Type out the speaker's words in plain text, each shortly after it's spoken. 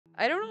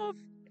I don't know if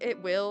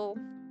it will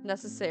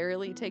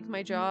necessarily take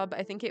my job.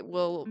 I think it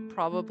will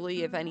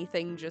probably, if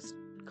anything, just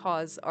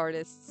cause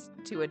artists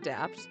to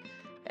adapt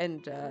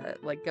and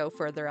like go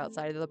further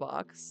outside of the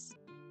box.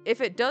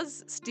 If it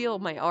does steal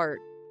my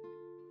art,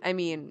 I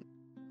mean,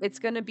 it's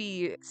gonna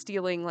be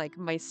stealing like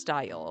my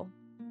style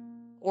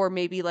or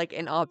maybe like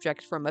an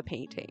object from a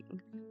painting.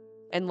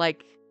 And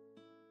like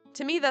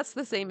to me that's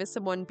the same as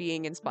someone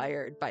being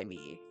inspired by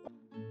me.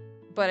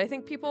 But I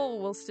think people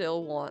will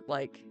still want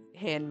like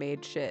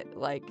handmade shit.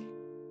 Like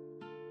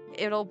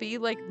it'll be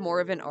like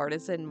more of an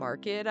artisan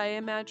market, I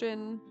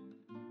imagine.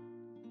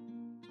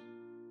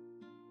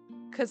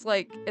 Cause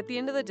like at the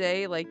end of the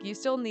day, like you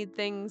still need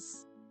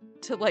things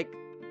to like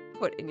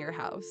put in your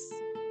house.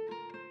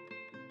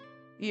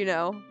 You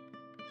know?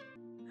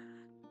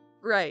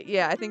 Right,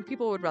 yeah, I think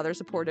people would rather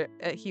support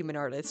a human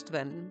artist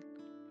than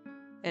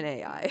an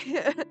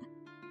AI.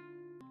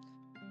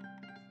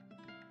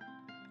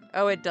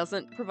 Oh, it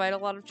doesn't provide a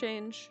lot of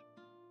change?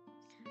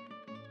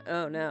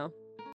 Oh no.